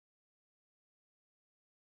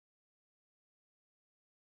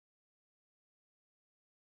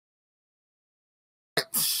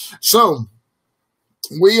So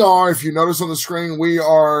we are, if you notice on the screen, we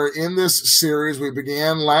are in this series. We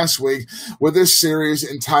began last week with this series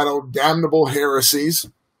entitled Damnable Heresies.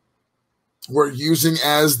 We're using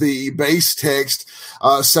as the base text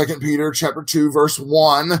 2 Peter chapter 2 verse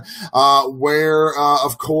 1, where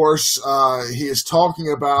of course he is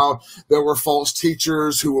talking about there were false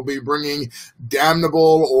teachers who will be bringing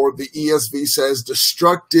damnable, or the ESV says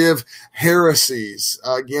destructive heresies.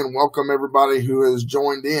 Again, welcome everybody who has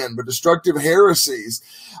joined in, but destructive heresies.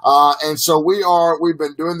 And so we've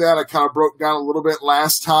been doing that. I kind of broke down a little bit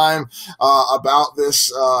last time about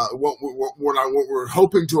this, what we're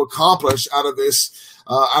hoping to accomplish out of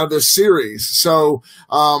this series. So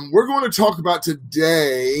we're going to talk about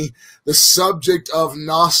today the subject of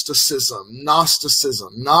Gnosticism.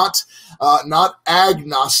 Gnosticism, not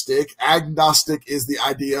agnostic. Agnostic is the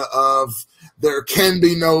idea of there can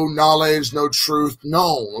be no knowledge, no truth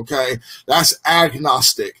known. Okay, that's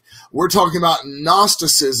agnostic. We're talking about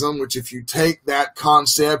Gnosticism, which if you take that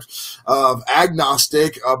concept of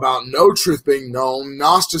agnostic, about no truth being known,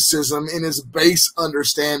 Gnosticism in its base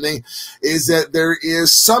understanding is that there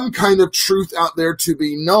is some kind of truth out there to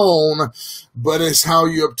be known, but it's how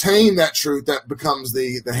you obtain that truth that becomes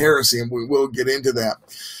the heresy, and we will get into that.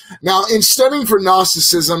 Now, in studying for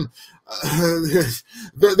Gnosticism,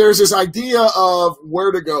 there's this idea of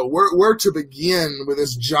where to go, where to begin with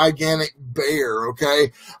this gigantic bear,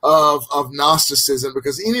 okay, of Gnosticism,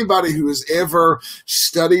 because anybody who has ever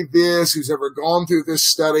studied this, who's ever gone through this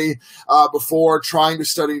study before trying to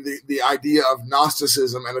study the idea of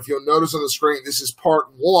Gnosticism, and if you'll notice on the screen, this is part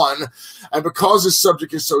 1, and because this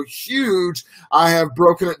subject is so huge, I have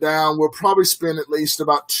broken it down. We'll probably spend at least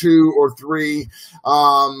about 2 or 3,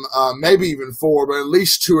 maybe even 4, but at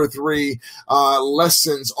least 2 or 3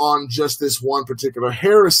 lessons on just this one particular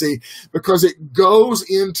heresy, because it goes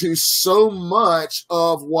into so much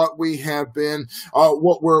of what we have been,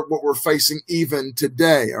 what we're facing even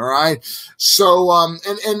today. All right. So,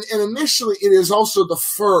 and initially it is also the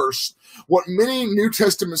first, what many New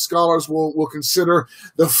Testament scholars will consider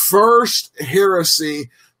the first heresy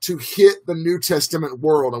to hit the New Testament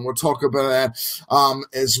world, and we'll talk about that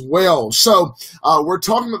as well. So we're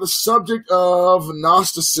talking about the subject of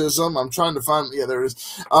Gnosticism. I'm trying to find, yeah, there it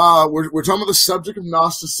is. We're talking about the subject of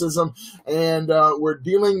Gnosticism, and we're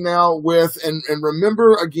dealing now with, and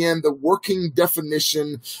remember again the working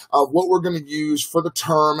definition of what we're going to use for the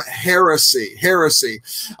term heresy. Heresy,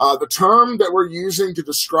 the term that we're using to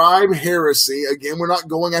describe heresy. Again, we're not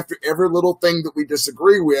going after every little thing that we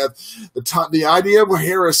disagree with. The idea of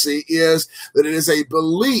heresy is that it is a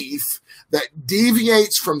belief that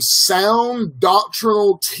deviates from sound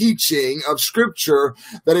doctrinal teaching of Scripture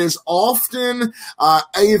that is often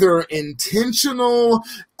either intentional,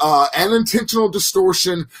 unintentional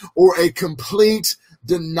distortion, or a complete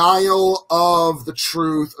denial of the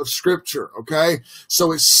truth of Scripture, okay?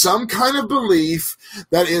 So it's some kind of belief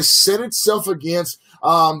that is set itself against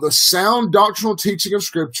the sound doctrinal teaching of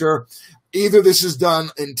Scripture. Either this is done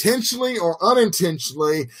intentionally or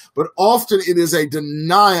unintentionally, but often it is a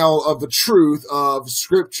denial of the truth of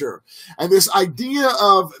Scripture. And this idea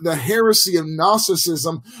of the heresy of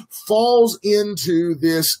Gnosticism falls into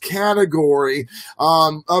this category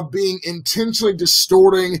of being intentionally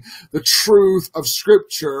distorting the truth of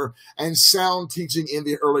Scripture and sound teaching in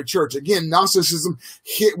the early church. Again, Gnosticism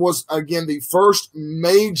was again the first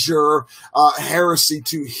major heresy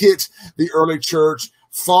to hit the early church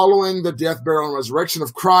following the death, burial, and resurrection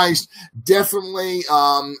of Christ. Definitely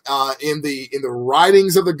in the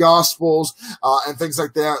writings of the Gospels and things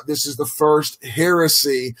like that. This is the first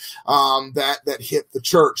heresy that hit the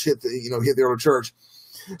church, hit the early church.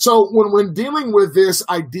 So when dealing with this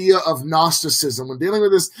idea of Gnosticism, when dealing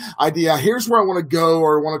with this idea, here's where I want to go,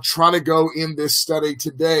 or I want to try to go in this study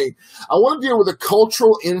today. I want to deal with the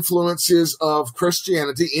cultural influences of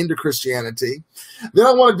Christianity into Christianity. Then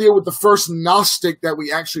I want to deal with the first Gnostic that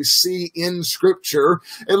we actually see in Scripture,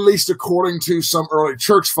 at least according to some early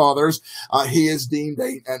church fathers. He is deemed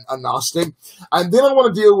a Gnostic. And then I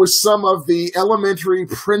want to deal with some of the elementary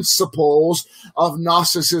principles of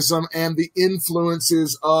Gnosticism and the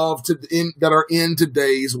influences that are in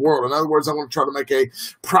today's world. In other words, I want to try to make a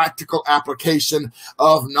practical application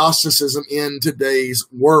of Gnosticism in today's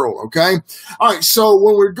world, okay? All right, so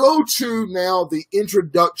when we go to now the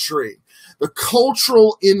introductory, the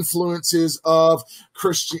cultural influences of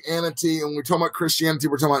Christianity, and when we're talking about Christianity,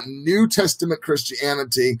 we're talking about New Testament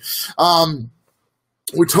Christianity.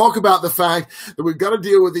 we talk about the fact that we've got to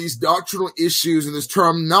deal with these doctrinal issues, and this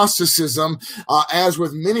term Gnosticism, as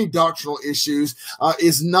with many doctrinal issues,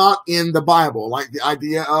 is not in the Bible. Like the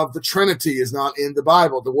idea of the Trinity is not in the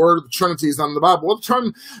Bible. The word of the Trinity is not in the Bible. Well, the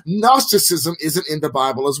term Gnosticism isn't in the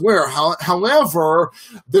Bible as well. However,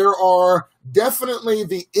 there are definitely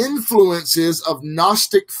the influences of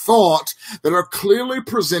Gnostic thought that are clearly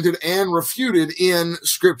presented and refuted in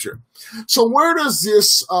Scripture. So where does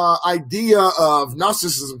this idea of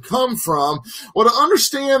Gnosticism come from? Well, to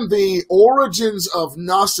understand the origins of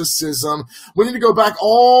Gnosticism, we need to go back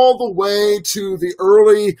all the way to the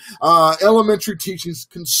early elementary teachings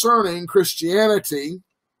concerning Christianity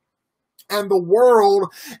and the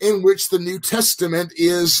world in which the New Testament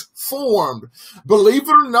is formed. Believe it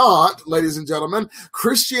or not, ladies and gentlemen,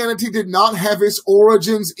 Christianity did not have its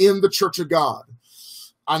origins in the Church of God.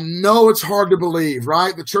 I know it's hard to believe,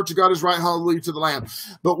 right? The Church of God is right, hallelujah to the Lamb.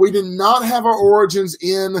 But we did not have our origins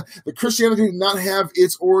the Christianity did not have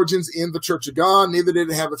its origins in the Church of God. Neither did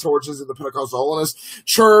it have its origins in the Pentecostal Holiness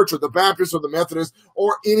Church or the Baptist or the Methodist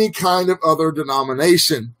or any kind of other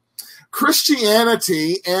denomination.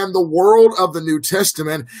 Christianity and the world of the New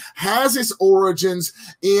Testament has its origins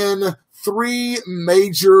in three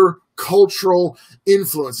major cultural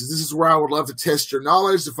influences. This is where I would love to test your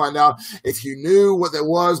knowledge to find out if you knew what that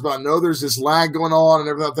was, but I know there's this lag going on and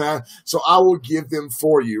everything like that, so I will give them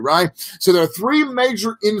for you, right? So there are three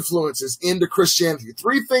major influences into Christianity,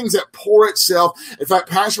 three things that pour itself. In fact,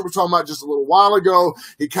 Pastor was talking about just a little while ago.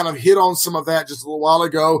 He kind of hit on some of that just a little while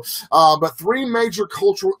ago, but three major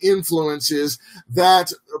cultural influences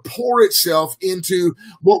that pour itself into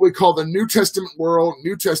what we call the New Testament world,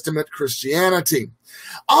 New Testament Christianity.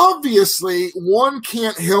 Obviously, one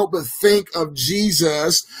can't help but think of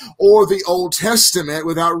Jesus or the Old Testament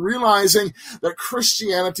without realizing that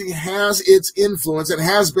Christianity has its influence and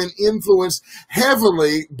has been influenced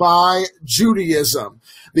heavily by Judaism,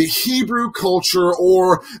 the Hebrew culture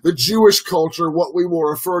or the Jewish culture, what we will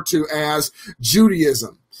refer to as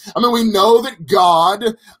Judaism. I mean, we know that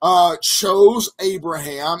God chose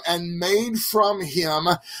Abraham and made from him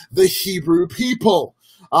the Hebrew people.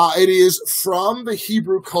 It is from the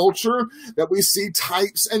Hebrew culture that we see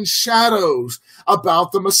types and shadows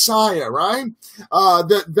about the Messiah, right?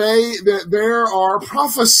 That there are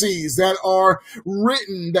prophecies that are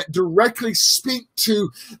written that directly speak to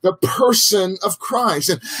the person of Christ.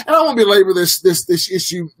 And I won't belabor this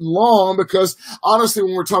issue long, because honestly,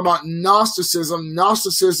 when we're talking about Gnosticism,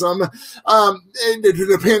 it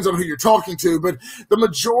depends on who you're talking to, but the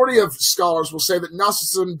majority of scholars will say that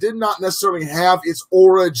Gnosticism did not necessarily have its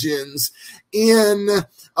origins in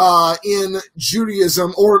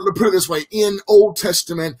Judaism, or to put it this way, in Old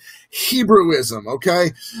Testament Hebrewism,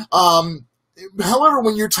 okay? However,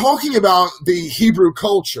 when you're talking about the Hebrew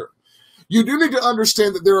culture, you do need to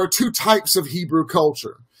understand that there are two types of Hebrew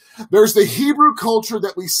culture. There's the Hebrew culture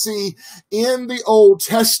that we see in the Old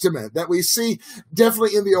Testament, that we see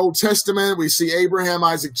definitely in the Old Testament. We see Abraham,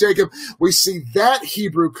 Isaac, Jacob. We see that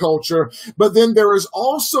Hebrew culture. But then there is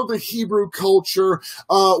also the Hebrew culture,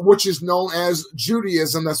 which is known as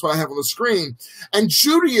Judaism. That's what I have on the screen. And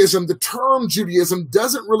Judaism, the term Judaism,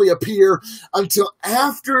 doesn't really appear until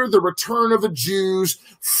after the return of the Jews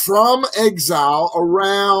from exile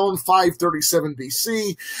around 537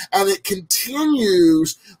 BC. And it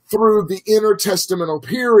continues through the intertestamental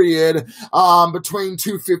period between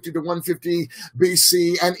 250 to 150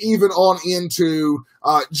 BC and even on into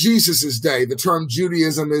Jesus's day. The term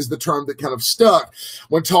Judaism is the term that kind of stuck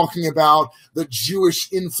when talking about the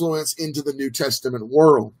Jewish influence into the New Testament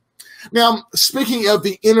world. Now, speaking of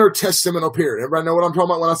the intertestamental period, everybody know what I'm talking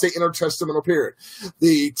about when I say intertestamental period?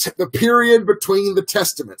 The period between the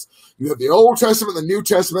testaments. You have the Old Testament, the New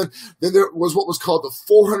Testament, then there was what was called the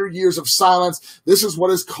 400 years of silence. This is what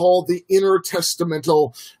is called the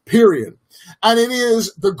intertestamental period. And it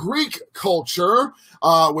is the Greek culture,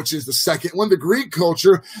 which is the second one, the Greek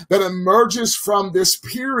culture that emerges from this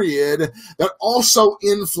period that also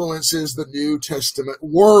influences the New Testament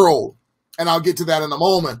world. And I'll get to that in a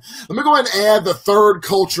moment. Let me go ahead and add the third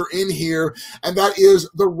culture in here, and that is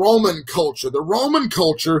the Roman culture. The Roman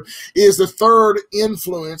culture is the third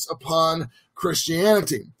influence upon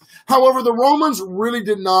Christianity. However, the Romans really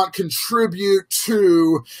did not contribute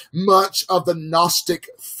to much of the Gnostic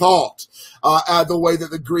thought the way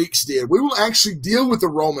that the Greeks did. We will actually deal with the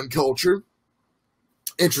Roman culture.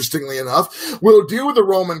 Interestingly enough, we'll deal with the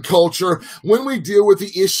Roman culture when we deal with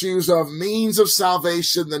the issues of means of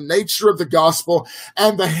salvation, the nature of the gospel,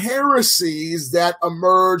 and the heresies that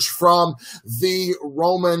emerge from the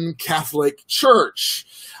Roman Catholic Church.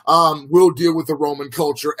 we'll deal with the Roman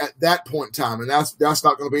culture at that point in time. And that's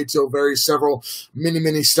not going to be until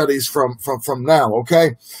many studies from now,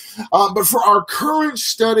 okay? But for our current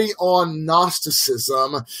study on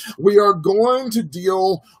Gnosticism, we are going to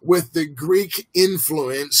deal with the Greek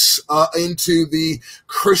influence into the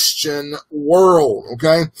Christian world,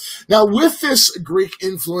 okay? Now, with this Greek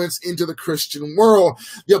influence into the Christian world,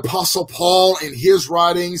 the Apostle Paul in his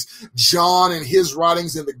writings, John in his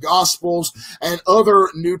writings in the Gospels, and other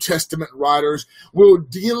New Testament writers will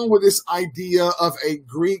deal with this idea of a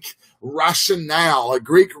Greek rationale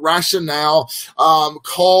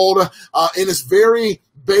called, in its very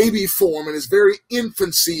baby form, in its very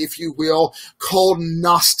infancy, if you will, called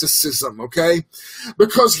Gnosticism, okay?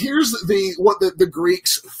 Because here's what the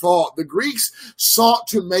Greeks thought. The Greeks sought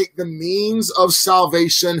to make the means of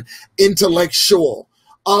salvation intellectual,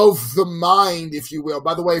 of the mind, if you will.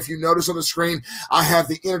 By the way, if you notice on the screen, I have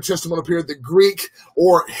the intertestamental up here, the Greek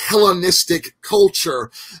or Hellenistic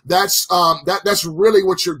culture. That's really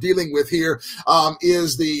what you're dealing with here,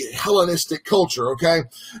 is the Hellenistic culture, okay?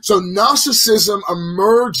 So Gnosticism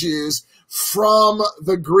emerges from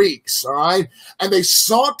the Greeks, all right? And they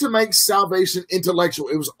sought to make salvation intellectual.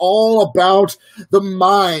 It was all about the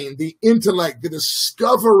mind, the intellect, the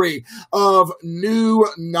discovery of new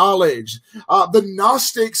knowledge. The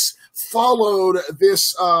Gnostics followed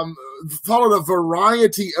a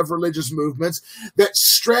variety of religious movements that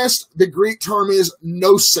stressed, the Greek term is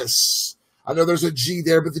gnosis. I know there's a G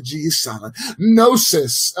there, but the G is silent.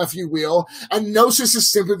 Gnosis, if you will. And gnosis is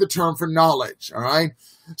simply the term for knowledge, all right?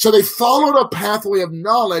 So they followed a pathway of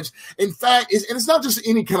knowledge. In fact, and it's not just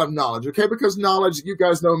any kind of knowledge, okay? Because knowledge, you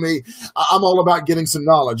guys know me, I'm all about getting some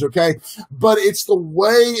knowledge, okay? But it's the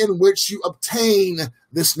way in which you obtain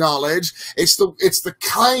this knowledge. It's the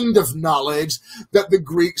kind of knowledge that the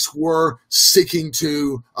Greeks were seeking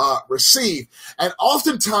to receive. And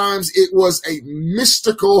oftentimes it was a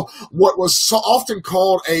mystical, what was so often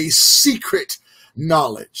called a secret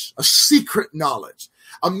knowledge, a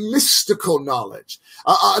mystical knowledge,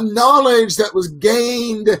 a knowledge that was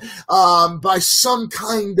gained by some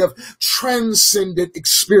kind of transcendent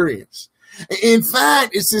experience. In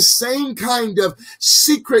fact, it's this same kind of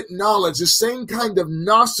secret knowledge, the same kind of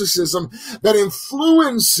Gnosticism that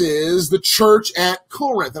influences the church at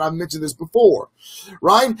Corinth. And I've mentioned this before,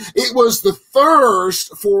 right? It was the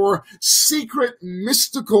thirst for secret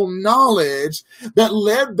mystical knowledge that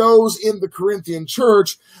led those in the Corinthian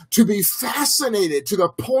church to be fascinated to the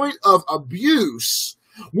point of abuse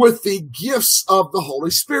with the gifts of the Holy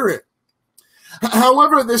Spirit.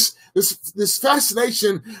 However, this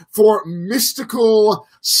fascination for mystical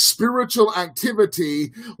spiritual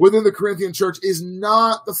activity within the Corinthian church is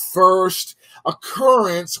not the first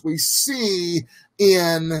occurrence we see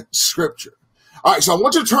in Scripture. All right, so I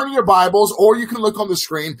want you to turn in your Bibles, or you can look on the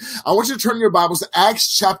screen. I want you to turn your Bibles to Acts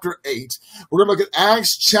chapter 8. We're going to look at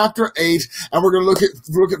Acts chapter 8, and we're going to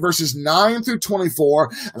look at verses 9 through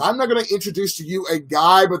 24. And I'm now going to introduce to you a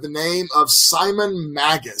guy by the name of Simon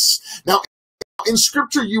Magus. Now, in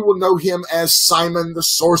Scripture, you will know him as Simon the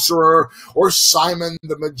sorcerer or Simon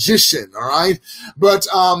the magician, all right? But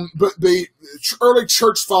the early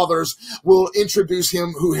church fathers will introduce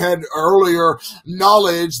him, who had earlier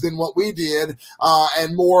knowledge than what we did,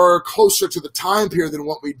 and more closer to the time period than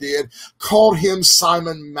what we did, called him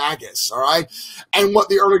Simon Magus, all right? And what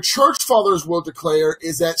the early church fathers will declare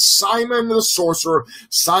is that Simon the sorcerer,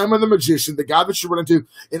 Simon the magician, the guy that you run into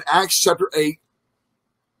in Acts chapter 8,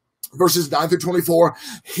 verses 9 through 24,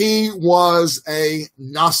 he was a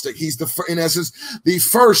Gnostic. He's in essence, the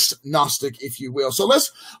first Gnostic, if you will. So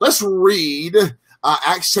let's read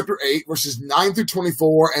Acts chapter 8, verses 9 through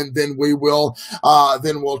 24, and then we'll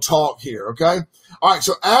talk here, okay? All right,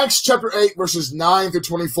 so Acts chapter 8, verses 9 through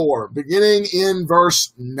 24, beginning in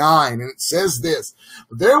verse 9, and it says this: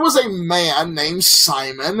 there was a man named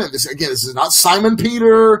Simon, and this is not Simon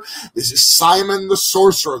Peter, this is Simon the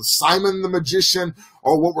sorcerer, Simon the magician,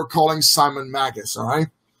 or what we're calling Simon Magus, all right?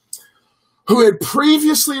 Who had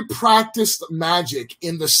previously practiced magic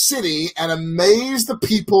in the city and amazed the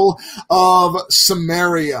people of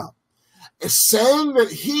Samaria, saying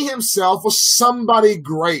that he himself was somebody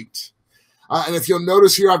great. And if you'll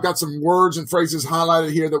notice here, I've got some words and phrases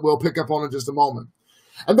highlighted here that we'll pick up on in just a moment.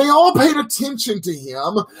 And they all paid attention to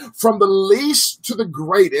him, from the least to the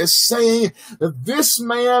greatest, saying that this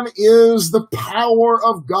man is the power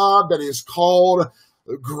of God that is called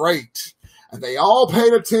great. And they all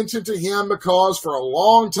paid attention to him because for a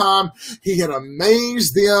long time he had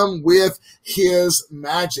amazed them with his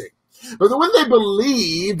magic. But when they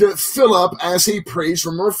believed Philip as he preached,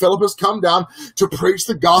 remember Philip has come down to preach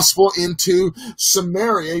the gospel into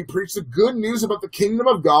Samaria. He preached the good news about the kingdom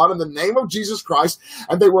of God in the name of Jesus Christ,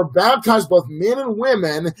 and they were baptized, both men and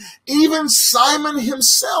women. Even Simon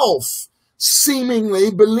himself seemingly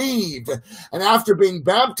believed. And after being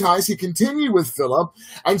baptized, he continued with Philip,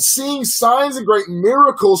 and seeing signs and great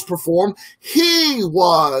miracles performed, he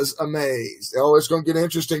was amazed. Oh, it's going to get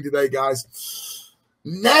interesting today, guys.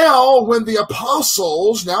 Now, when the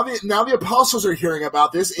apostles, now the apostles are hearing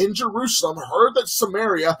about this in Jerusalem, heard that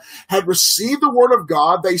Samaria had received the word of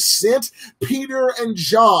God, they sent Peter and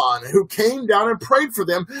John, who came down and prayed for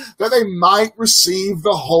them that they might receive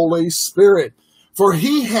the Holy Spirit. For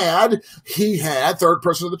he had, third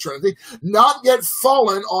person of the Trinity, not yet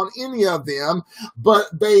fallen on any of them, but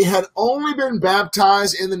they had only been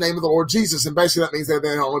baptized in the name of the Lord Jesus. And basically that means that they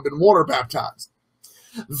had only been water baptized.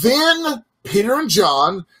 Then Peter and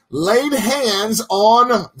John laid hands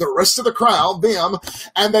on the rest of the crowd, them,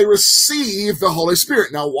 and they received the Holy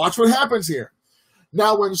Spirit. Now watch what happens here.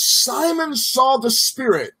 Now when Simon saw the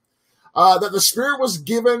Spirit, that the Spirit was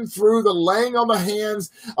given through the laying on the hands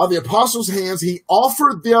of the apostles' hands, he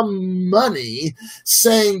offered them money,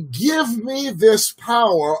 saying, "Give me this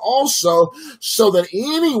power also, so that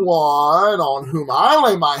anyone on whom I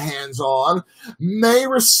lay my hands on may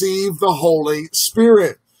receive the Holy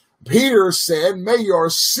Spirit." Peter said, "May your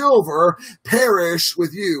silver perish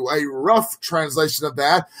with you." A rough translation of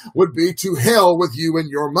that would be "to hell with you and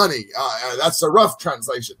your money." That's a rough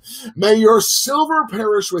translation. "May your silver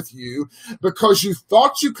perish with you, because you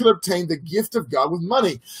thought you could obtain the gift of God with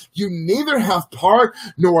money. You neither have part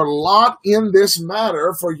nor lot in this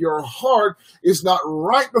matter, for your heart is not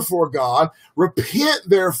right before God. Repent,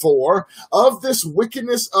 therefore, of this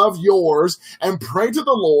wickedness of yours, and pray to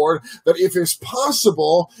the Lord that if it's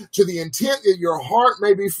possible, to the intent that your heart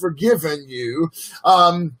may be forgiven you.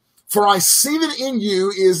 For I see that in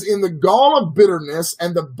you is in the gall of bitterness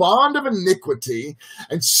and the bond of iniquity."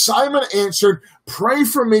 And Simon answered, "Pray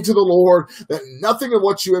for me to the Lord that nothing of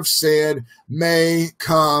what you have said may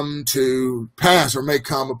come to pass," or may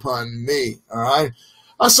come upon me. All right.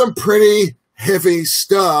 That's some pretty heavy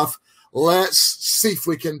stuff. Let's see if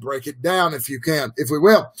we can break it down, if we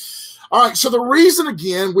will. All right, so the reason,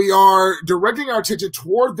 again, we are directing our attention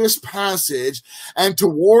toward this passage and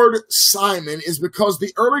toward Simon is because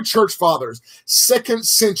the early church fathers, 2nd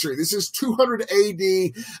century, this is 200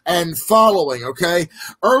 AD and following, okay?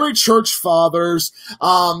 Early church fathers,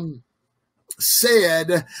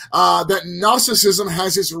 said that Gnosticism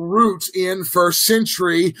has its roots in 1st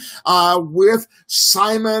century with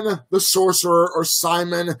Simon the sorcerer or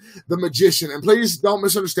Simon the magician. And please don't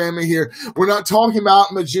misunderstand me here. We're not talking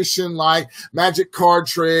about magician like magic card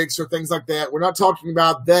tricks or things like that. We're not talking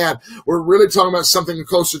about that. We're really talking about something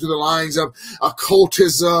closer to the lines of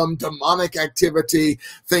occultism, demonic activity,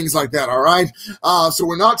 things like that. All right. So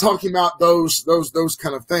we're not talking about those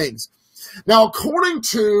kind of things. Now, according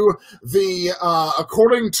to the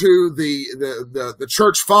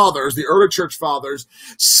church fathers, the early church fathers,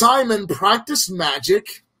 Simon practiced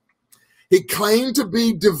magic. He claimed to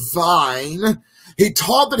be divine. He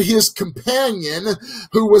taught that his companion,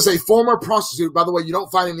 who was a former prostitute — by the way, you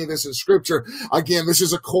don't find any of this in Scripture. Again, this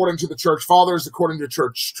is according to the church fathers, according to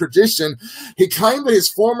church tradition. He claimed that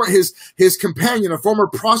his companion, a former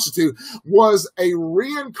prostitute, was a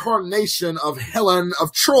reincarnation of Helen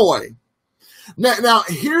of Troy. Now,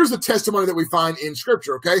 here's the testimony that we find in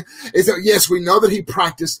Scripture, okay? Is that, yes, we know that he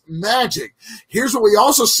practiced magic. Here's what we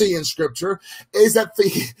also see in Scripture is that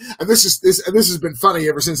and this has been funny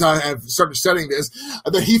ever since I have started studying this,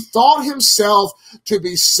 that he thought himself to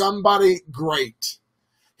be somebody great.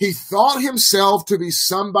 He thought himself to be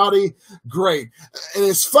somebody great. And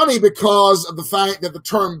it's funny because of the fact that the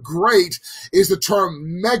term great is the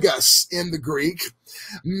term megas in the Greek.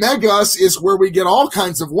 Megas is where we get all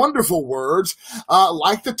kinds of wonderful words,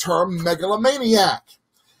 like the term megalomaniac.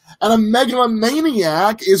 And a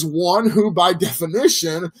megalomaniac is one who, by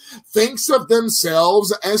definition, thinks of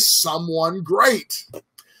themselves as someone great.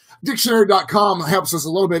 Dictionary.com helps us a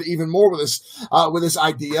little bit even more with this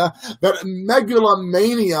idea that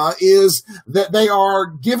megalomania is that they are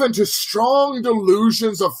given to strong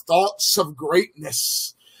delusions of thoughts of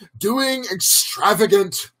greatness, doing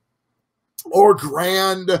extravagant or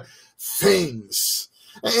grand things.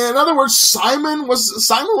 In other words, Simon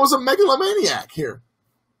was a megalomaniac here.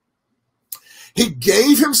 He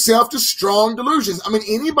gave himself to strong delusions. I mean,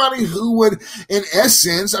 anybody who would, in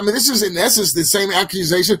essence, this is in essence the same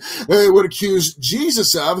accusation they would accuse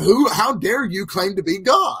Jesus of. How dare you claim to be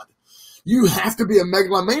God? You have to be a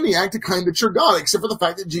megalomaniac to claim that you're God, except for the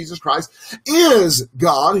fact that Jesus Christ is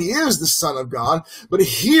God. He is the Son of God. But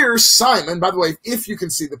here's Simon. By the way, if you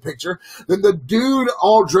can see the picture, then the dude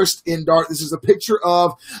all dressed in dark. This is a picture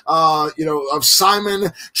of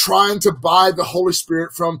Simon trying to buy the Holy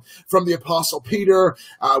Spirit from the Apostle Peter.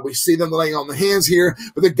 We see them laying on the hands here,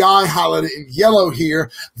 but the guy highlighted in yellow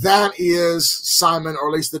here, that is Simon, or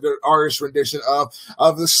at least the artist rendition of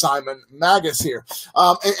the Simon Magus here.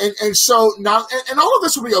 And so now, and all of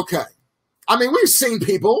this will be okay. I mean, we've seen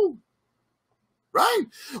people, right?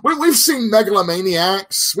 We've seen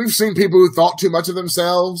megalomaniacs. We've seen people who thought too much of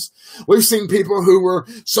themselves. We've seen people who were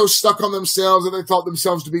so stuck on themselves that they thought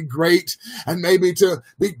themselves to be great and maybe to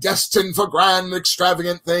be destined for grand,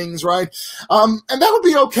 extravagant things, right? And that would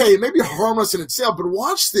be okay. It may be harmless in itself, but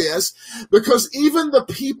watch this, because even the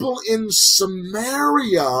people in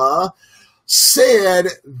Samaria said,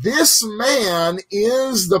 this man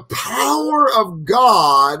is the power of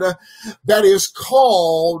God that is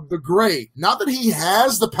called the Great. Not that he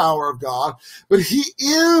has the power of God, but he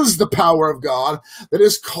is the power of God that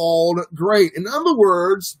is called Great. In other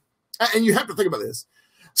words, and you have to think about this,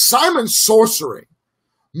 Simon's sorcery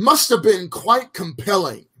must have been quite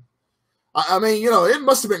compelling. I mean, it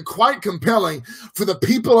must have been quite compelling for the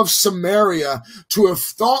people of Samaria to have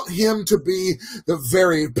thought him to be the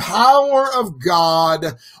very power of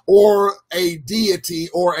God, or a deity,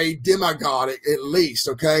 or a demigod at least,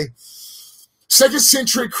 okay? Second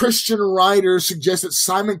century Christian writers suggest that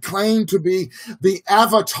Simon claimed to be the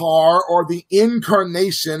avatar or the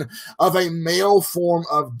incarnation of a male form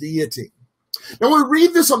of deity. Now, when we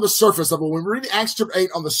read this on the surface level, when we read Acts chapter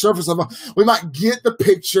 8 on the surface level, we might get the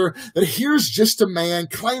picture that here's just a man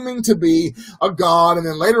claiming to be a god, and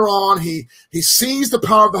then later on he sees the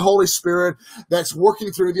power of the Holy Spirit that's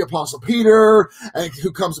working through the Apostle Peter, and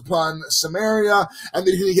who comes upon Samaria, and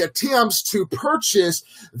then he attempts to purchase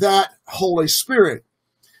that Holy Spirit.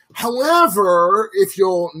 However, if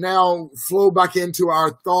you'll now flow back into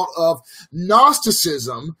our thought of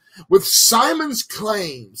Gnosticism, with Simon's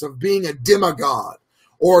claims of being a demigod,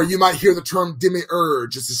 or you might hear the term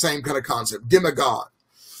demiurge, it's the same kind of concept, demigod.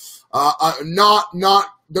 Not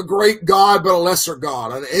the great God, but a lesser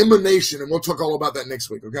God, an emanation, and we'll talk all about that next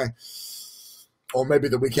week, okay? Or maybe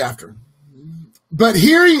the week after. But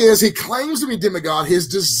here he is, he claims to be demigod, his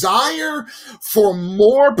desire for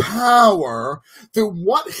more power through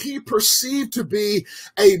what he perceived to be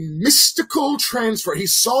a mystical transfer. He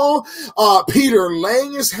saw Peter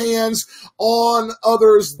laying his hands on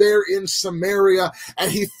others there in Samaria,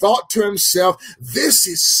 and he thought to himself, this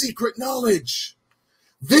is secret knowledge.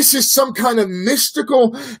 This is some kind of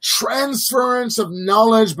mystical transference of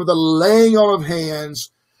knowledge by the laying on of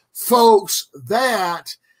hands. Folks,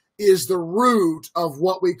 that is the root of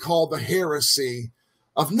what we call the heresy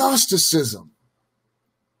of Gnosticism.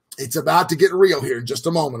 It's about to get real here in just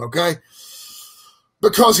a moment, okay?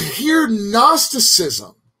 Because here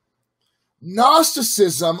Gnosticism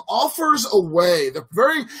offers away the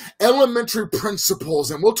very elementary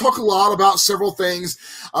principles, and we'll talk a lot about several things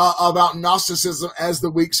about Gnosticism as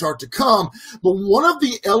the weeks are to come, but one of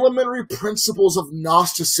the elementary principles of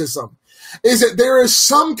Gnosticism is that there is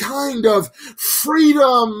some kind of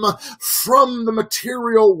freedom from the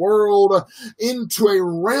material world into a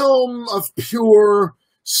realm of pure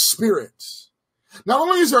spirit. Not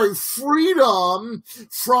only is there a freedom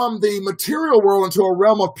from the material world into a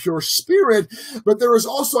realm of pure spirit, but there is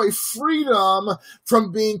also a freedom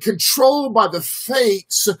from being controlled by the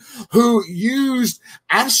fates who used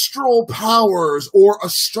astral powers or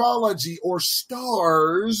astrology or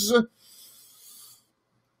stars.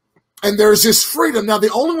 And there's this freedom. Now,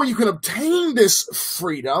 the only way you can obtain this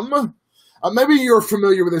freedom, maybe you're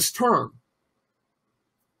familiar with this term,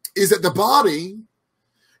 is that the body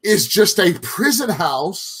is just a prison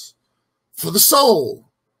house for the soul.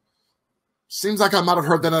 Seems like I might have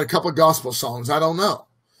heard that in a couple of gospel songs. I don't know.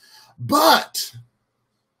 But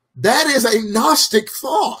that is a Gnostic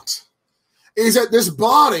thought, is that this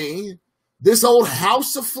body, this old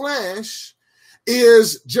house of flesh,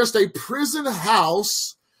 is just a prison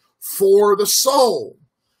house for the soul.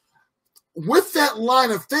 With that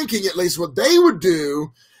line of thinking, at least what they would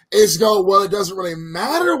do is go, well, it doesn't really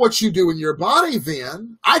matter what you do in your body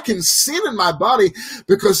then. I can sin in my body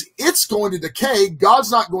because it's going to decay.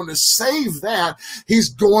 God's not going to save that. He's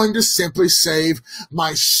going to simply save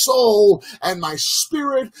my soul, and my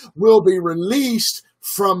spirit will be released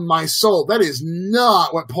from my soul. That is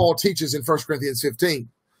not what Paul teaches in 1 Corinthians 15.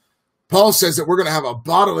 Paul says that we're going to have a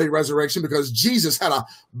bodily resurrection because Jesus had a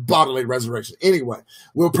bodily resurrection. Anyway,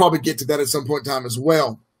 we'll probably get to that at some point in time as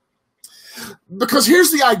well. Because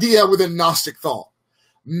here's the idea within Gnostic thought.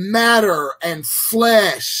 matter and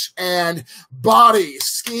flesh and body,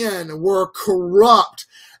 skin were corrupt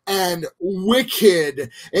and wicked.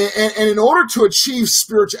 And in order to achieve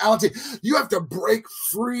spirituality, you have to break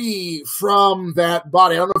free from that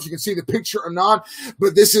body. I don't know if you can see the picture or not,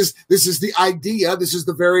 but this is the idea. This is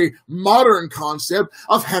the very modern concept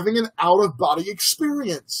of having an out-of-body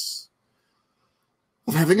experience,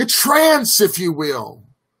 of having a trance, if you will.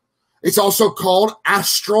 It's also called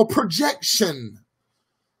astral projection.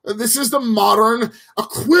 This is the modern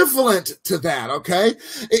equivalent to that, okay?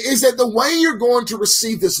 Is that the way you're going to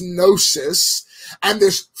receive this gnosis and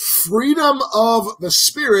this freedom of the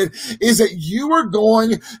spirit is that you are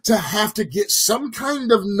going to have to get some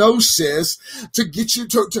kind of gnosis to get you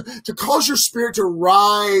to cause your spirit to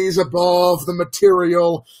rise above the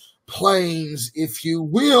material planes, if you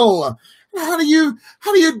will. How do you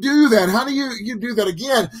do that? How do you do that?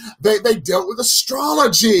 Again, they dealt with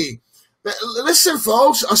astrology. Listen,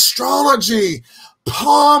 folks, astrology,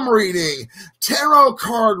 palm reading, tarot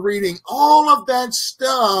card reading, all of that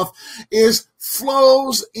stuff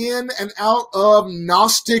flows in and out of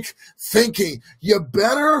Gnostic thinking. You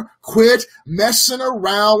better quit messing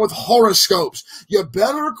around with horoscopes. You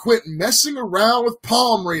better quit messing around with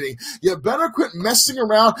palm reading. You better quit messing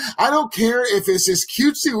around. I don't care if it's this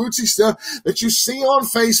cutesy-wootsy stuff that you see on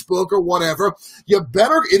Facebook or whatever.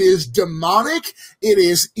 It is demonic. It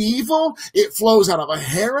is evil. It flows out of a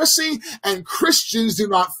heresy, and Christians do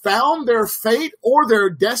not found their fate or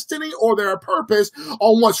their destiny or their purpose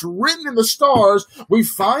on what's written in the stars. We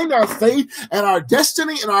find our fate and our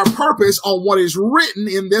destiny and our purpose on what is written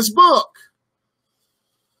in this book.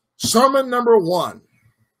 Sermon number 1.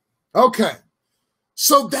 Okay.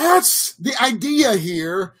 So that's the idea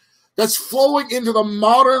here that's flowing into the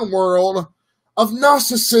modern world of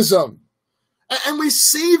Gnosticism. And we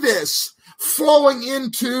see this flowing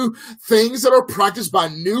into things that are practiced by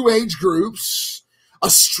New Age groups,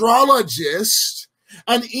 astrologists,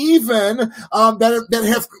 and even that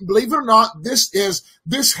have, believe it or not, this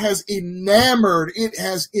has enamored, it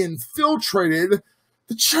has infiltrated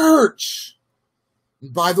the church.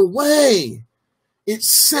 By the way, it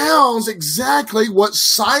sounds exactly what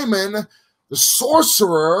Simon the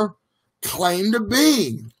sorcerer claimed to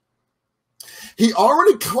be. He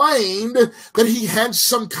already claimed that he had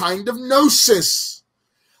some kind of gnosis,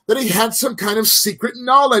 that he had some kind of secret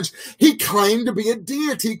knowledge. He claimed to be a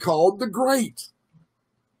deity called the Great.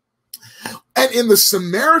 And in the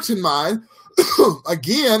Samaritan mind,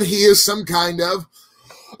 again, he is some kind of,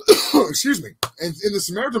 excuse me, in the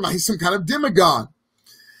Samaritan mind, he's some kind of demigod.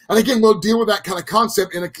 And again, we'll deal with that kind of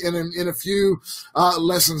concept in a few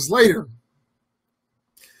lessons later.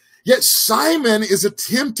 Yet Simon is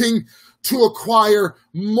attempting to acquire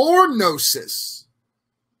more gnosis.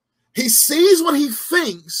 He sees what he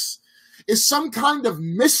thinks is some kind of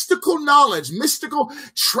mystical knowledge, mystical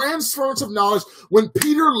transference of knowledge when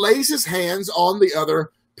Peter lays his hands on the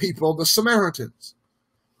other people, the Samaritans.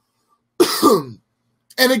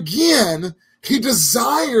 And again, he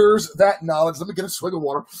desires that knowledge. Let me get a swig of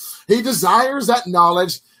water. He desires that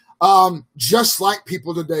knowledge just like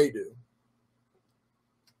people today do.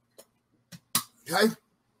 Okay?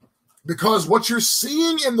 Because what you're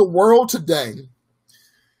seeing in the world today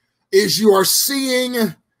is you are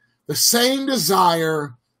seeing the same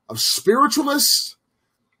desire of spiritualists,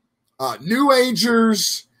 New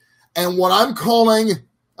Agers, and what I'm calling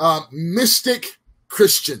mystic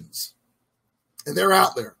Christians. And they're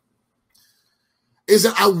out there. Is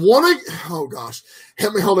that I want to, oh gosh,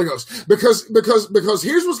 help me, Holy Ghost. Because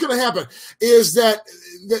here's what's going to happen, is that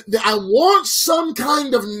I want some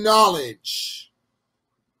kind of knowledge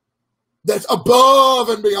that's above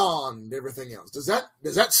and beyond everything else. Does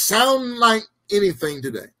that sound like anything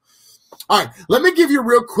today? All right, let me give you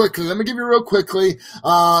real quickly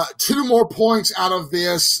 2 more points out of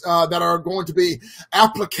this that are going to be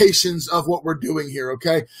applications of what we're doing here,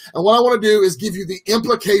 okay? And what I want to do is give you the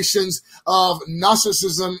implications of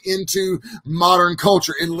Gnosticism into modern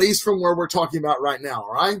culture, at least from where we're talking about right now,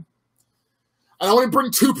 all right? And I want to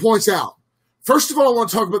bring 2 points out. First of all, I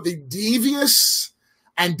want to talk about the devious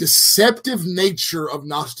and deceptive nature of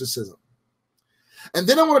Gnosticism. And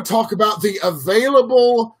then I want to talk about the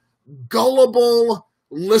available, gullible,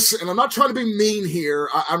 listen, and I'm not trying to be mean here.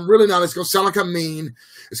 I'm really not. It's going to sound like I'm mean.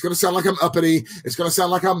 It's going to sound like I'm uppity. It's going to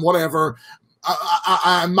sound like I'm whatever.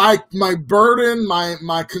 My burden,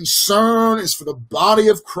 my concern is for the body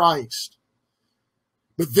of Christ.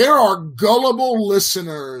 But there are gullible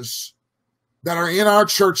listeners that are in our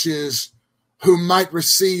churches who might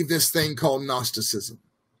receive this thing called Gnosticism.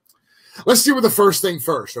 Let's deal with the first thing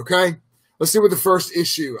first, okay? Let's deal with the first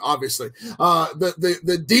issue, obviously.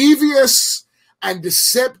 The devious and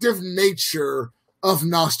deceptive nature of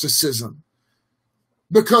Gnosticism.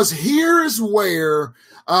 Because here is where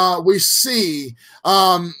we see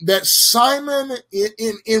that Simon,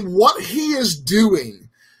 in what he is doing,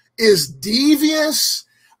 is devious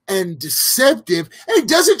and deceptive, and he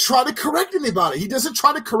doesn't try to correct anybody. He doesn't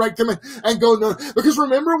try to correct them and go, no. Because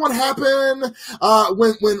remember what happened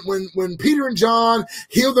when Peter and John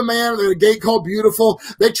healed the man at the gate called Beautiful.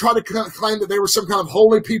 They tried to claim that they were some kind of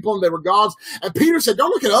holy people and they were gods. And Peter said, don't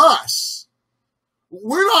look at us.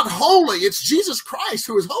 We're not holy. It's Jesus Christ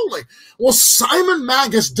who is holy. Well, Simon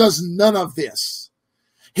Magus does none of this.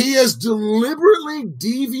 He is deliberately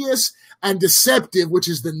devious and deceptive, which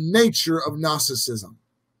is the nature of Gnosticism.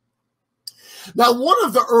 Now, one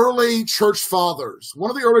of the early church fathers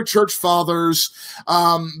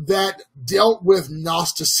that dealt with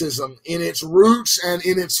Gnosticism in its roots and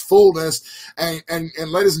in its fullness, and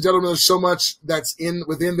ladies and gentlemen, there's so much that's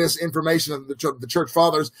within this information of the church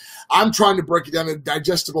fathers. I'm trying to break it down in a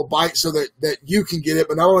digestible bite so that you can get it,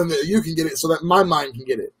 but not only that you can get it, so that my mind can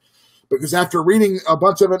get it. Because after reading a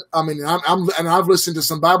bunch of it, I mean, I've listened to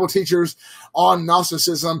some Bible teachers on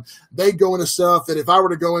Gnosticism. They go into stuff that if I were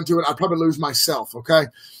to go into it, I'd probably lose myself, okay?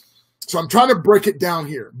 So I'm trying to break it down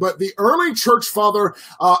here. But the early church father,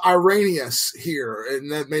 Irenaeus here,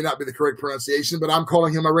 and that may not be the correct pronunciation, but I'm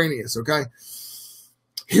calling him Irenaeus, okay?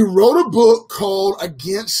 He wrote a book called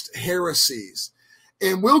Against Heresies.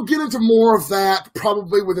 And we'll get into more of that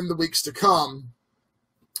probably within the weeks to come.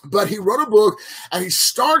 But he wrote a book, and he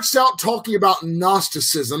starts out talking about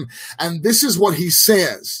Gnosticism, and this is what he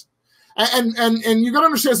says. And you got to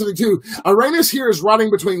understand something too. Irenaeus here is writing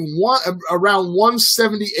around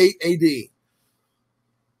 178 AD.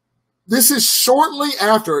 This is shortly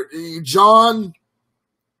after John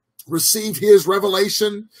received his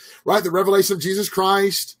revelation, right? The revelation of Jesus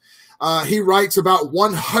Christ. He writes about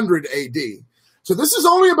 100 AD. So this is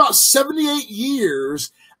only about 78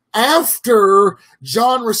 years after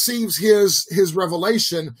John receives his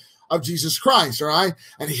revelation of Jesus Christ, all right?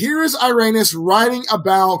 And here is Irenaeus writing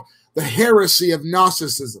about the heresy of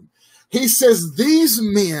Gnosticism. He says, these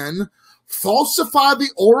men falsify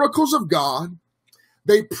the oracles of God.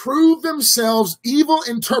 They prove themselves evil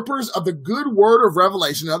interpreters of the good word of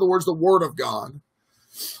revelation, in other words, the word of God.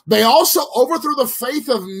 They also overthrow the faith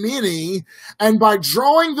of many, and by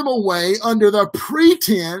drawing them away under the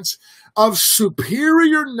pretense of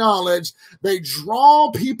superior knowledge, they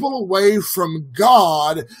draw people away from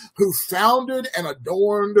God who founded and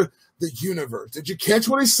adorned the universe. Did you catch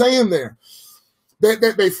what he's saying there?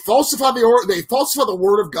 They falsify the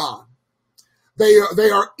word of God. They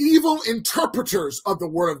are evil interpreters of the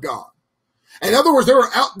word of God. In other words,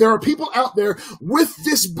 there are people out there with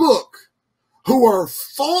this book who are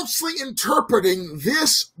falsely interpreting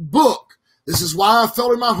this book. This is why I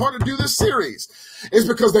felt in my heart to do this series, is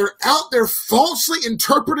because they're out there falsely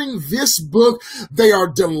interpreting this book. They are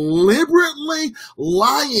deliberately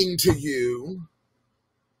lying to you,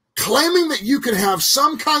 claiming that you can have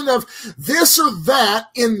some kind of this or that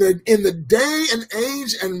in the day and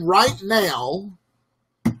age and right now.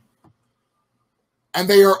 And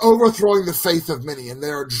they are overthrowing the faith of many, and they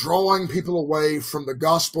are drawing people away from the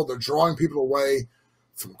gospel. They're drawing people away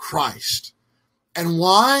from Christ. And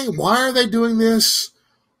why? Why are they doing this?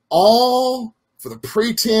 All for the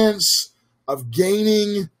pretense of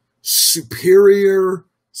gaining superior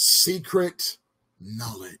secret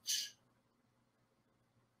knowledge.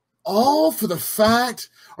 All for the fact,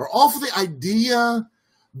 or all for the idea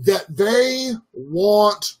that they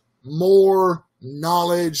want more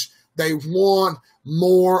knowledge. They want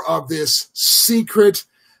more of this secret,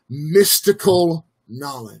 mystical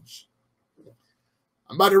knowledge.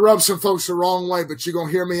 I'm about to rub some folks the wrong way, but you're going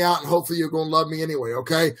to hear me out, and hopefully you're going to love me anyway,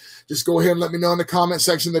 okay? Just go ahead and let me know in the comment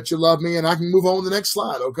section that you love me, and I can move on to the next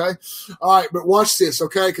slide, okay? All right, but watch this,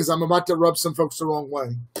 okay? Because I'm about to rub some folks the wrong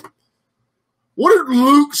way. What did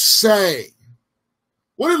Luke say?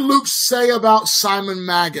 What did Luke say about Simon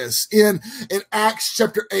Magus in Acts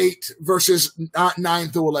chapter 8, verses 9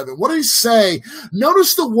 through 11? What did he say?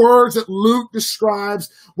 Notice the words that Luke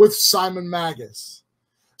describes with Simon Magus.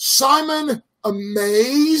 Simon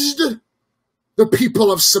amazed the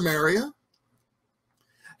people of Samaria.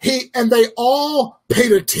 And they all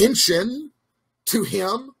paid attention to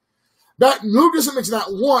him. That Luke doesn't mention that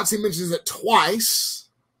once, he mentions it twice.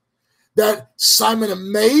 That Simon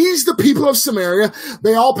amazed the people of Samaria.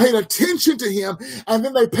 They all paid attention to him, and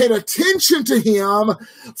then they paid attention to him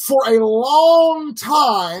for a long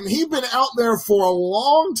time. He'd been out there for a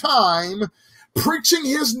long time preaching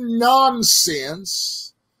his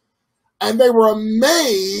nonsense, and they were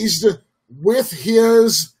amazed with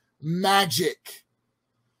his magic.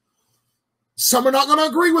 Some are not going to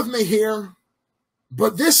agree with me here,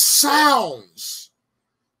 but this Simon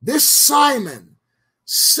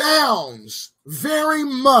sounds very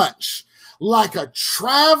much like a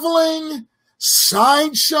traveling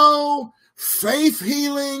sideshow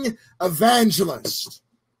faith-healing evangelist.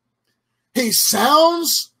 He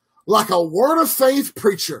sounds like a word of faith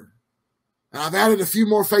preacher. And I've added a few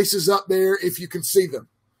more faces up there if you can see them.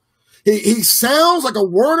 He sounds like a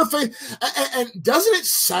word of faith. And doesn't it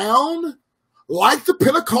sound like the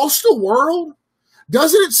Pentecostal world?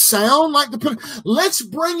 Doesn't it sound like let's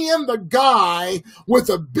bring in the guy with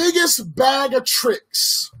the biggest bag of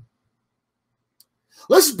tricks.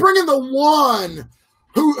 Let's bring in the one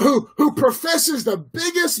who professes the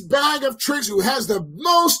biggest bag of tricks, who has the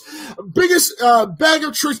biggest bag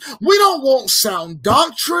of tricks. We don't want sound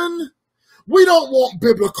doctrine. We don't want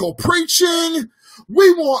biblical preaching.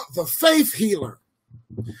 We want the faith healer.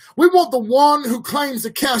 We want the one who claims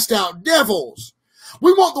to cast out devils.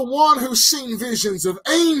 We want the one who's seen visions of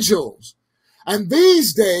angels. And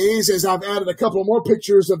these days, as I've added a couple more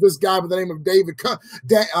pictures of this guy by the name of Dana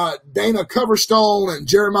Coverstone and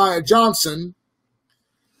Jeremiah Johnson,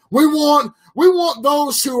 we want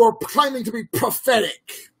those who are claiming to be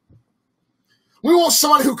prophetic. We want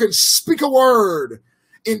somebody who can speak a word,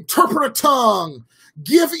 interpret a tongue,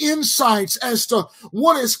 give insights as to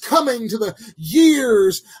what is coming to the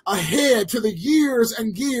years ahead, to the years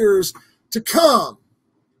and years to come.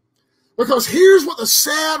 Because here's what the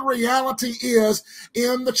sad reality is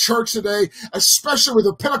in the church today, especially with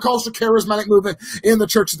the Pentecostal charismatic movement in the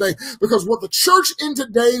church today. Because what the church in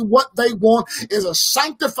today, what they want is a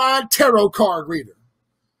sanctified tarot card reader.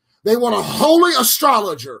 They want a holy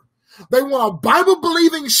astrologer. They want a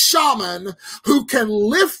Bible-believing shaman who can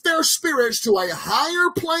lift their spirits to a higher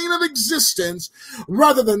plane of existence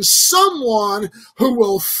rather than someone who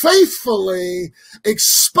will faithfully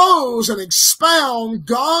expose and expound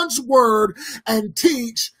God's word and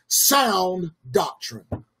teach sound doctrine.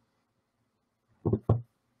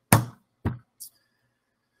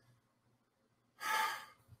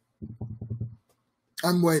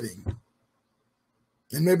 I'm waiting.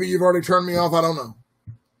 And maybe you've already turned me off, I don't know.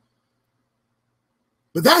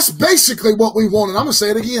 But that's basically what we want, and I'm going to say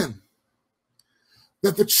it again.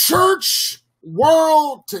 That the church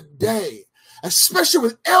world today, especially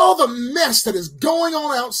with all the mess that is going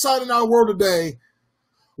on outside in our world today,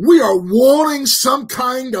 we are wanting some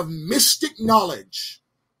kind of mystic knowledge.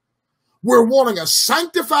 We're wanting a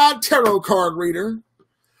sanctified tarot card reader.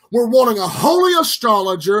 We're wanting a holy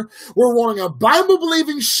astrologer. We're wanting a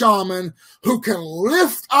Bible-believing shaman who can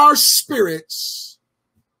lift our spirits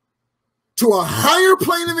to a higher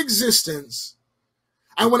plane of existence.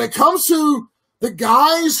 And when it comes to the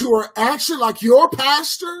guys who are actually like your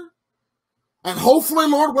pastor, and hopefully,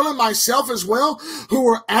 Lord willing, myself as well, who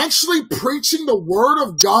are actually preaching the word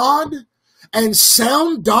of God and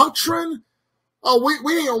sound doctrine, we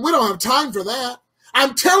don't have time for that.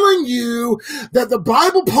 I'm telling you that the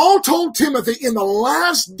Bible, Paul told Timothy, in the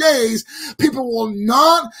last days, people will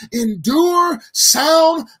not endure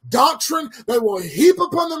sound doctrine. They will heap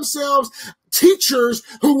upon themselves teachers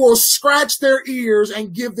who will scratch their ears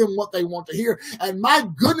and give them what they want to hear. And my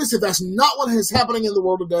goodness, if that's not what is happening in the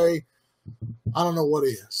world today, I don't know what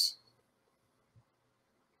is.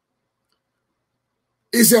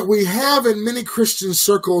 Is that we have in many Christian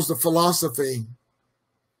circles the philosophy,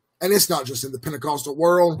 and it's not just in the Pentecostal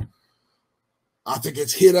world. I think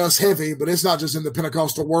it's hit us heavy, but it's not just in the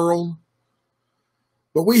Pentecostal world.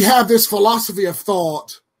 But we have this philosophy of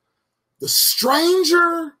thought: the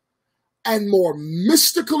stranger and more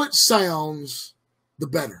mystical it sounds, the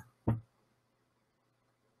better. The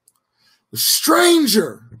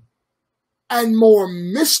stranger and more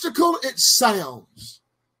mystical it sounds,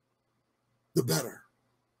 the better.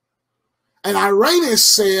 And Irenaeus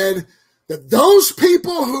said that those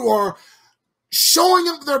people who are showing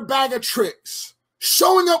up with their bag of tricks,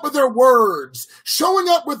 showing up with their words, showing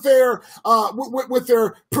up with their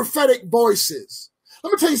prophetic voices.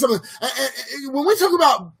 Let me tell you something. When we talk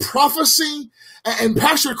about prophecy, and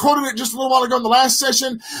Pastor quoted it just a little while ago in the last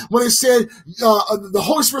session when he said, the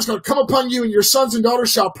Holy Spirit's going to come upon you and your sons and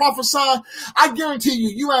daughters shall prophesy. I guarantee you,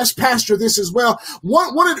 you ask Pastor this as well.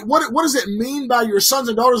 What does it mean by your sons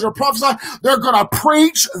and daughters are prophesy? They're going to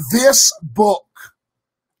preach this book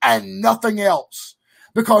and nothing else.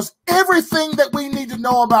 Because everything that we need to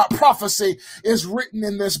know about prophecy is written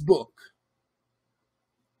in this book.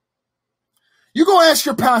 You go ask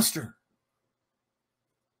your pastor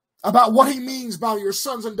about what he means by your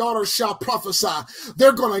sons and daughters shall prophesy.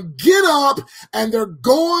 They're going to get up and they're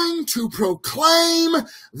going to proclaim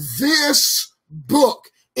this book.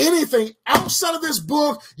 Anything outside of this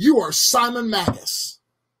book, you are Simon Magus.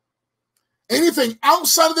 Anything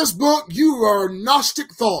outside of this book, you are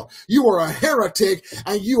Gnostic thought. You are a heretic,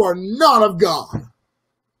 and you are not of God.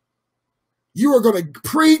 You are going to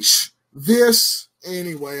preach this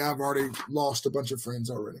anyway. I've already lost a bunch of friends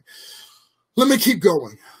already. Let me keep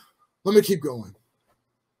going.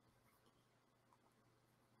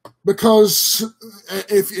 Because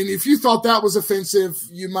if you thought that was offensive,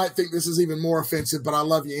 you might think this is even more offensive, but I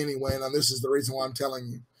love you anyway, and this is the reason why I'm telling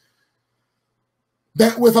you.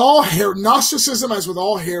 That with all Gnosticism, as with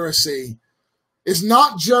all heresy, is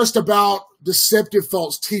not just about deceptive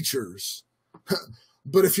false teachers,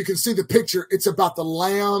 but if you can see the picture, it's about the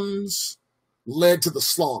lambs led to the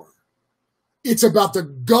slaughter. It's about the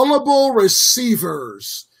gullible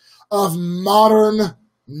receivers of modern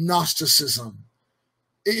Gnosticism.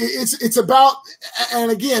 It's about,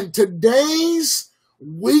 and again, today's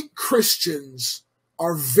weak Christians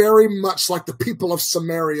are very much like the people of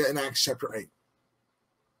Samaria in Acts chapter 8.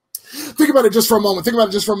 Think about it just for a moment.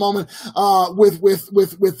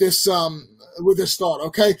 With this thought.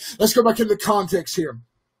 Okay, let's go back into context here.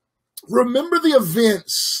 Remember the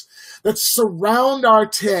events that surround our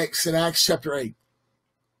text in Acts chapter 8.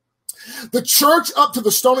 The church up to the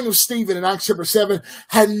stoning of Stephen in Acts chapter 7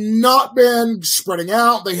 had not been spreading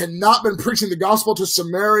out. They had not been preaching the gospel to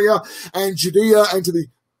Samaria and Judea and to the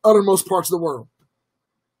uttermost parts of the world.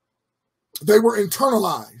 They were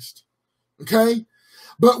internalized. Okay?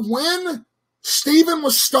 But when Stephen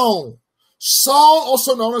was stoned, Saul,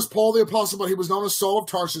 also known as Paul the Apostle, but he was known as Saul of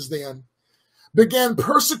Tarsus then, began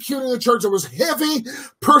persecuting the church. There was heavy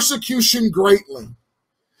persecution greatly.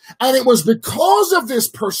 And it was because of this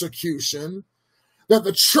persecution that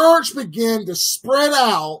the church began to spread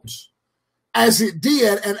out as it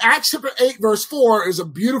did. And Acts chapter 8, verse 4 is a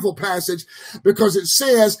beautiful passage because it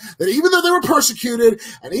says that even though they were persecuted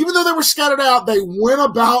and even though they were scattered out, they went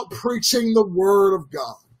about preaching the word of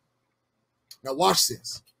God. Now watch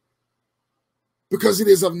this. Because it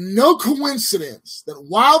is of no coincidence that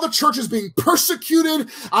while the church is being persecuted,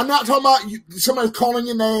 I'm not talking about somebody calling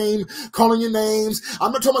your names.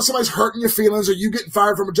 I'm not talking about somebody's hurting your feelings or you getting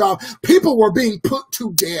fired from a job. People were being put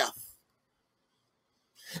to death.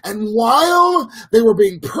 And while they were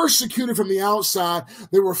being persecuted from the outside,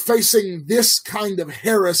 they were facing this kind of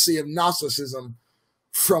heresy of Gnosticism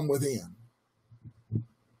from within.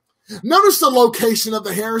 Notice the location of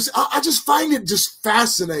the heresy. I just find it just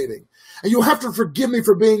fascinating. And you'll have to forgive me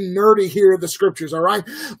for being nerdy here in the scriptures, all right?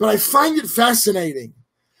 But I find it fascinating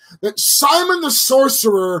that Simon the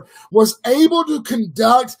sorcerer was able to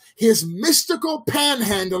conduct his mystical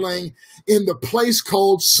panhandling in the place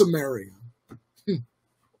called Samaria.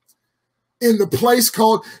 In the place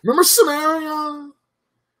called, remember Samaria?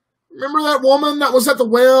 Remember that woman that was at the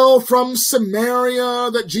well from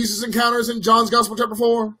Samaria that Jesus encounters in John's Gospel chapter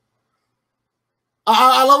 4?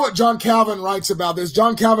 I love what John Calvin writes about this.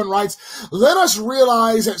 John Calvin writes, let us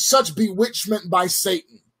realize that such bewitchment by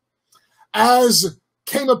Satan as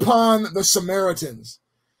came upon the Samaritans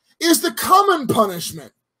is the common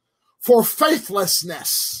punishment for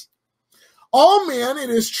faithlessness. All men,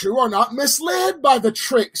 it is true, are not misled by the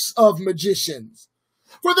tricks of magicians,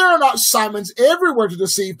 for there are not Simons everywhere to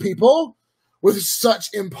deceive people with such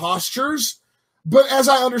impostures. But as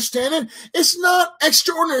I understand it, it's not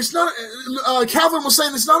extraordinary. It's not, Calvin was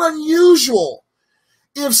saying it's not unusual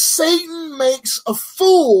if Satan makes a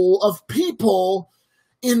fool of people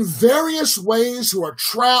in various ways who are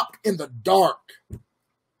trapped in the dark.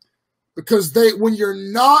 Because when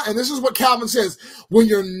you're not, and this is what Calvin says, when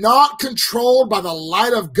you're not controlled by the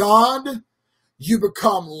light of God, you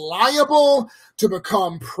become liable to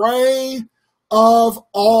become prey of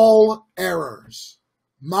all errors.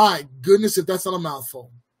 My goodness, if that's not a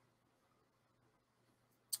mouthful.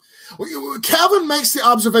 Calvin makes the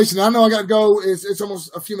observation, I know I got to go, it's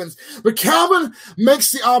almost a few minutes, but Calvin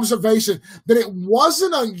makes the observation that it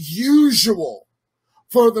wasn't unusual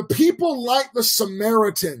for the people like the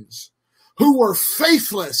Samaritans who were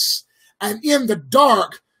faithless and in the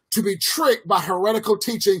dark to be tricked by heretical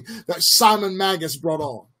teaching that Simon Magus brought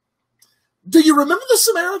on. Do you remember the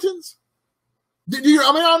Samaritans?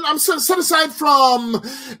 I'm set aside from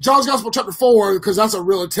John's Gospel chapter 4, because that's a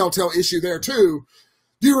really telltale issue there too.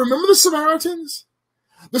 Do you remember the Samaritans?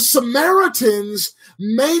 The Samaritans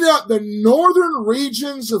made up the northern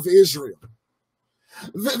regions of Israel.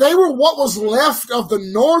 They were what was left of the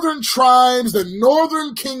northern tribes, the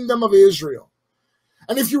northern kingdom of Israel.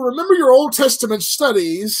 And if you remember your Old Testament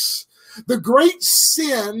studies, the great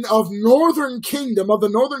sin of the northern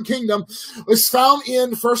kingdom, is found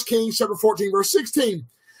in 1 Kings chapter 14, verse 16.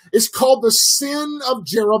 It's called the sin of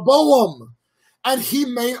Jeroboam. and he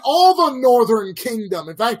made all the northern kingdom.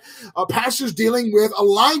 In fact, a pastor's dealing with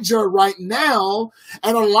Elijah right now,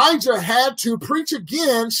 and Elijah had to preach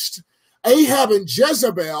against Ahab and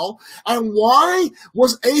Jezebel. And why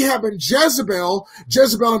was Ahab and Jezebel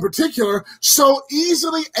in particular, so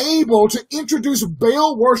easily able to introduce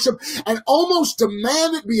Baal worship and almost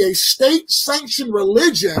demand it be a state-sanctioned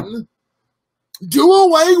religion? Do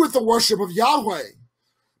away with the worship of Yahweh.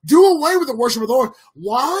 Do away with the worship of the Lord.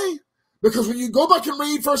 Why? Because when you go back and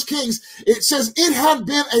read 1 Kings, it says it had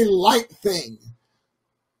been a light thing,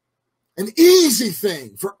 an easy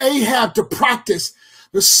thing for Ahab to practice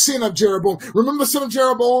the sin of Jeroboam. Remember the sin of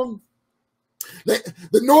Jeroboam? The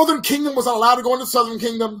northern kingdom was not allowed to go into the southern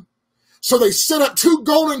kingdom. So they set up 2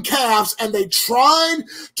 golden calves and they tried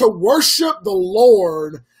to worship the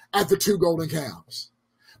Lord at the 2 golden calves.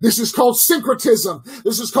 This is called syncretism.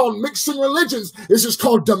 This is called mixing religions. This is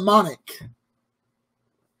called demonic.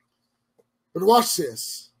 But watch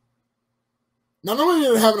this. Not only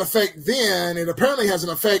did it have an effect then, it apparently has an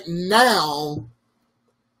effect now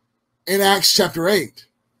in Acts chapter 8.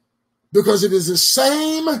 Because it is the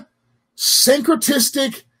same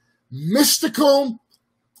syncretistic, mystical,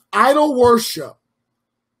 idol worship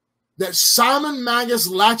that Simon Magus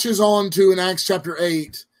latches on to in Acts chapter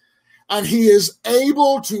 8. And he is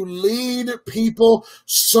able to lead people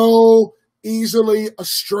so easily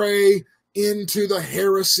astray into the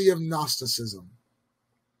heresy of Gnosticism.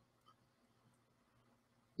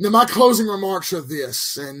 Now, my closing remarks are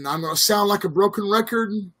this, and I'm going to sound like a broken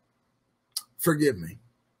record. Forgive me.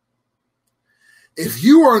 If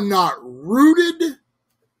you are not rooted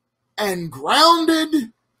and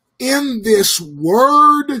grounded in this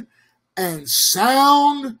word and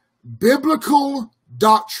sound biblical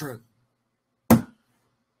doctrine,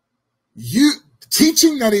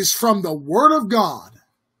 teaching that is from the Word of God,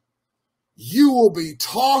 you will be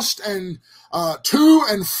tossed and to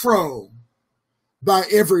and fro by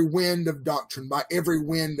every wind of doctrine, by every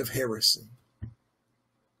wind of heresy.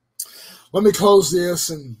 Let me close this,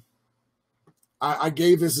 and I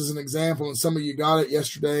gave this as an example, and some of you got it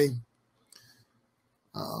yesterday.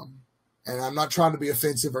 And I'm not trying to be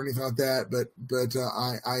offensive or anything like that, but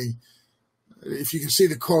if you can see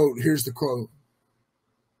the quote, here's the quote.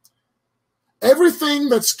 Everything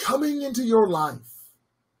that's coming into your life,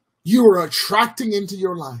 you are attracting into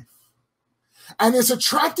your life. And it's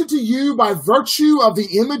attracted to you by virtue of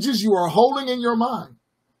the images you are holding in your mind.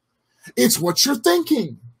 It's what you're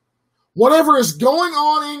thinking. Whatever is going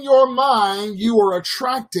on in your mind, you are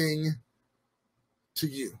attracting to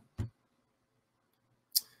you.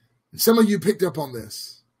 And some of you picked up on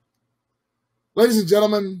this. Ladies and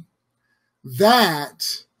gentlemen,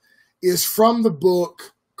 that is from the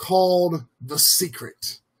book called The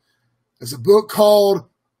Secret. There's a book called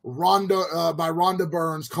by Rhonda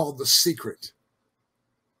Burns called The Secret.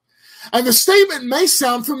 And the statement may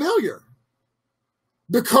sound familiar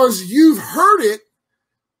because you've heard it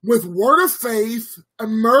with Word of Faith,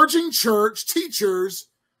 emerging church teachers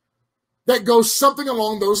that go something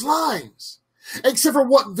along those lines. Except for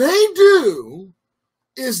what they do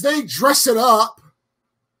is they dress it up,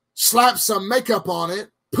 slap some makeup on it,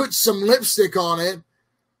 put some lipstick on it,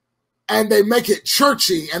 and they make it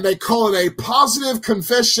churchy, and they call it a positive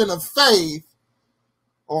confession of faith,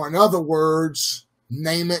 or in other words,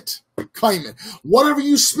 name it, claim it. Whatever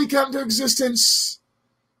you speak out into existence,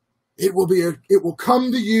 it will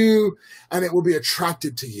come to you, and it will be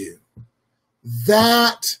attracted to you.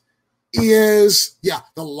 That is,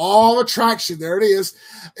 the law of attraction. There it is.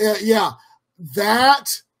 That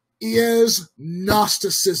is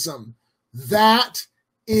Gnosticism. That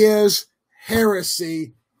is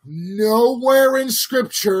heresy. Nowhere in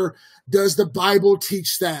Scripture does the Bible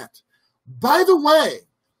teach that. By the way,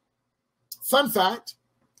 fun fact,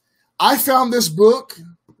 I found this book.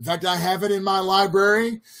 In fact, I have it in my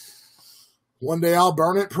library. One day I'll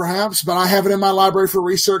burn it perhaps, but I have it in my library for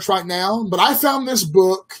research right now. But I found this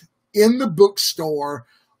book in the bookstore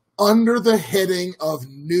under the heading of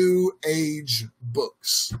New Age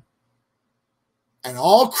books. And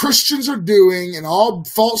all Christians are doing, and all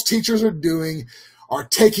false teachers are doing, are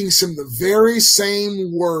taking some of the very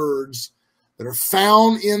same words that are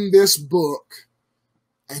found in this book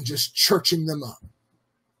and just churching them up.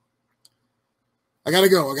 I gotta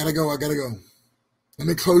go. Let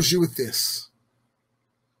me close you with this.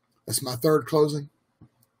 That's my third closing.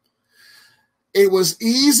 It was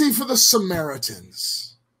easy for the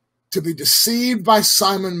Samaritans to be deceived by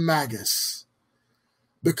Simon Magus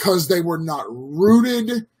because they were not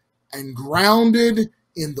rooted and grounded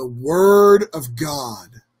in the Word of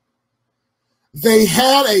God. They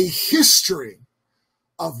had a history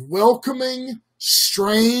of welcoming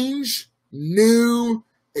strange, new,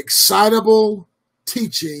 excitable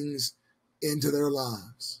teachings into their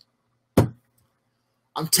lives.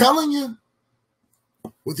 I'm telling you,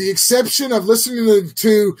 with the exception of listening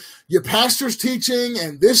to your pastor's teaching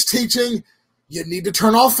and this teaching, you need to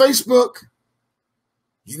turn off Facebook.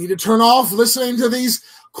 You need to turn off listening to these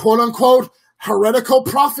quote-unquote heretical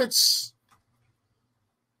prophets.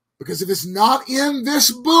 Because if it's not in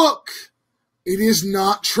this book, it is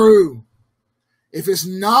not true. If it's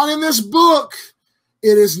not in this book,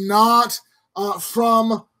 it is not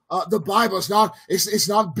from the Bible. It's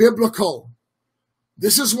not biblical.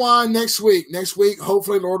 This is why next week,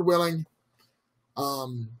 hopefully, Lord willing,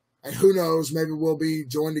 and who knows, maybe we'll be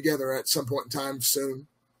joined together at some point in time soon.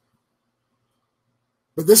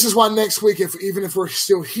 But this is why next week, even if we're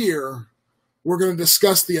still here, we're going to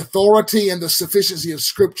discuss the authority and the sufficiency of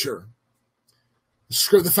Scripture.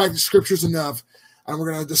 The fact that Scripture is enough. And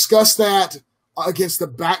we're going to discuss that against the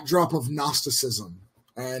backdrop of Gnosticism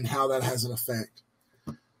and how that has an effect.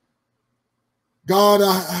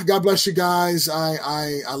 God bless you guys.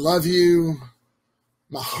 I love you.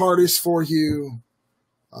 My heart is for you.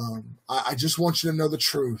 I just want you to know the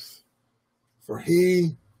truth. For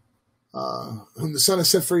he whom the Son has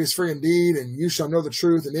set free is free indeed, and you shall know the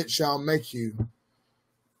truth, and it shall make you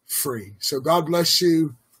free. So God bless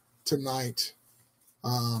you tonight.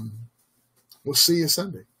 We'll see you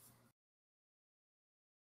Sunday.